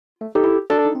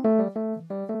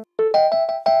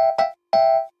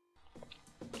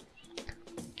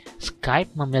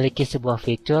Skype memiliki sebuah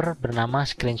fitur bernama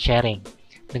screen sharing.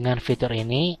 Dengan fitur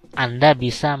ini, Anda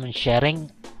bisa men-sharing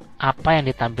apa yang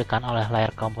ditampilkan oleh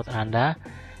layar komputer Anda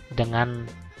dengan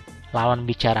lawan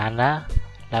bicara Anda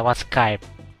lewat Skype.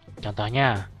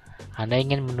 Contohnya, Anda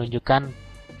ingin menunjukkan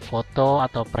foto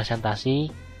atau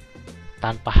presentasi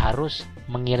tanpa harus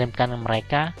mengirimkan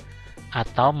mereka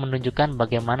atau menunjukkan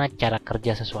bagaimana cara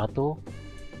kerja sesuatu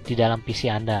di dalam PC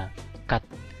Anda.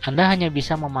 Anda hanya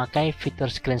bisa memakai fitur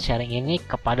screen sharing ini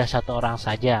kepada satu orang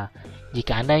saja.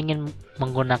 Jika Anda ingin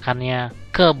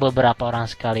menggunakannya ke beberapa orang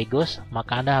sekaligus,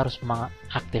 maka Anda harus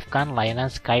mengaktifkan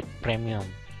layanan Skype Premium.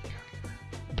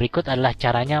 Berikut adalah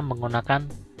caranya menggunakan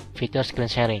fitur screen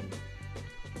sharing.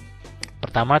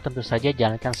 Pertama, tentu saja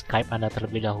jalankan Skype Anda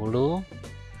terlebih dahulu.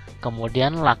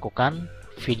 Kemudian lakukan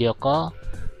video call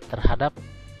terhadap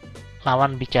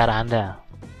lawan bicara Anda.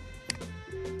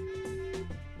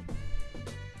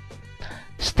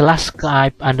 Setelah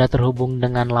Skype Anda terhubung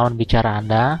dengan lawan bicara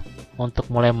Anda, untuk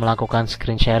mulai melakukan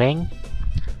screen sharing,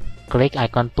 klik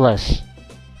icon plus.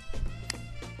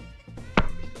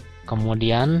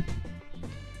 Kemudian,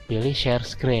 pilih share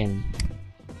screen.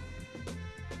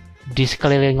 Di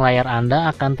sekeliling layar Anda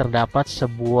akan terdapat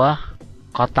sebuah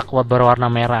kotak berwarna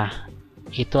merah.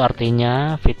 Itu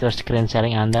artinya fitur screen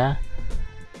sharing Anda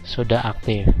sudah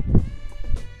aktif.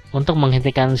 Untuk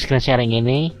menghentikan screen sharing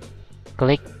ini,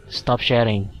 klik stop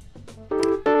sharing.